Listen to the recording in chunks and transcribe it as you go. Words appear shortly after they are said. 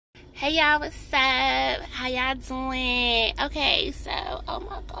Hey y'all, what's up? How y'all doing? Okay, so, oh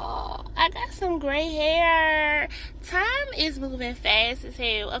my god, I got some gray hair. Time is moving fast as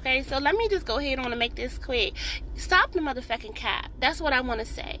hell, okay? So let me just go ahead on and make this quick. Stop the motherfucking cap. That's what I want to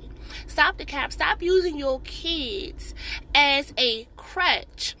say. Stop the cap. Stop using your kids as a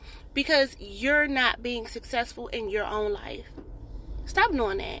crutch because you're not being successful in your own life. Stop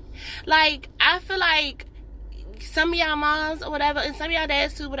doing that. Like, I feel like some of y'all moms or whatever, and some of y'all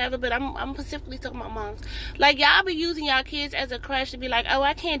dads too, whatever, but I'm specifically talking about moms. Like, y'all be using y'all kids as a crutch to be like, oh,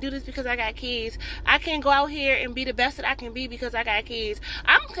 I can't do this because I got kids. I can't go out here and be the best that I can be because I got kids.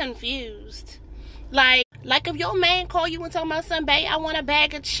 I'm confused. Like if your man call you and tell my son, babe, I want a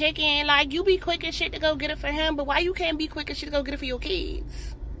bag of chicken, like, you be quick as shit to go get it for him, but why you can't be quick as shit to go get it for your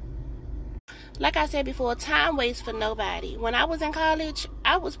kids? Like I said before, time waits for nobody. When I was in college,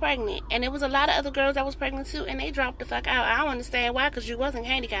 I was pregnant. And there was a lot of other girls that was pregnant too. And they dropped the fuck out. I don't understand why, because you wasn't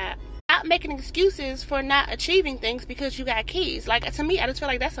handicapped. Stop making excuses for not achieving things because you got kids. Like, to me, I just feel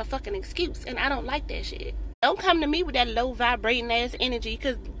like that's a fucking excuse. And I don't like that shit. Don't come to me with that low vibrating ass energy,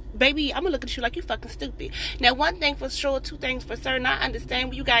 because baby, I'm gonna look at you like you fucking stupid. Now, one thing for sure, two things for certain. I understand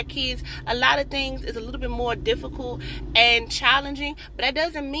when you got kids, a lot of things is a little bit more difficult and challenging, but that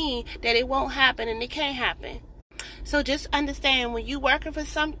doesn't mean that it won't happen and it can't happen. So just understand, when you working for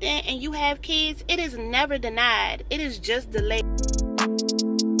something and you have kids, it is never denied. It is just delayed.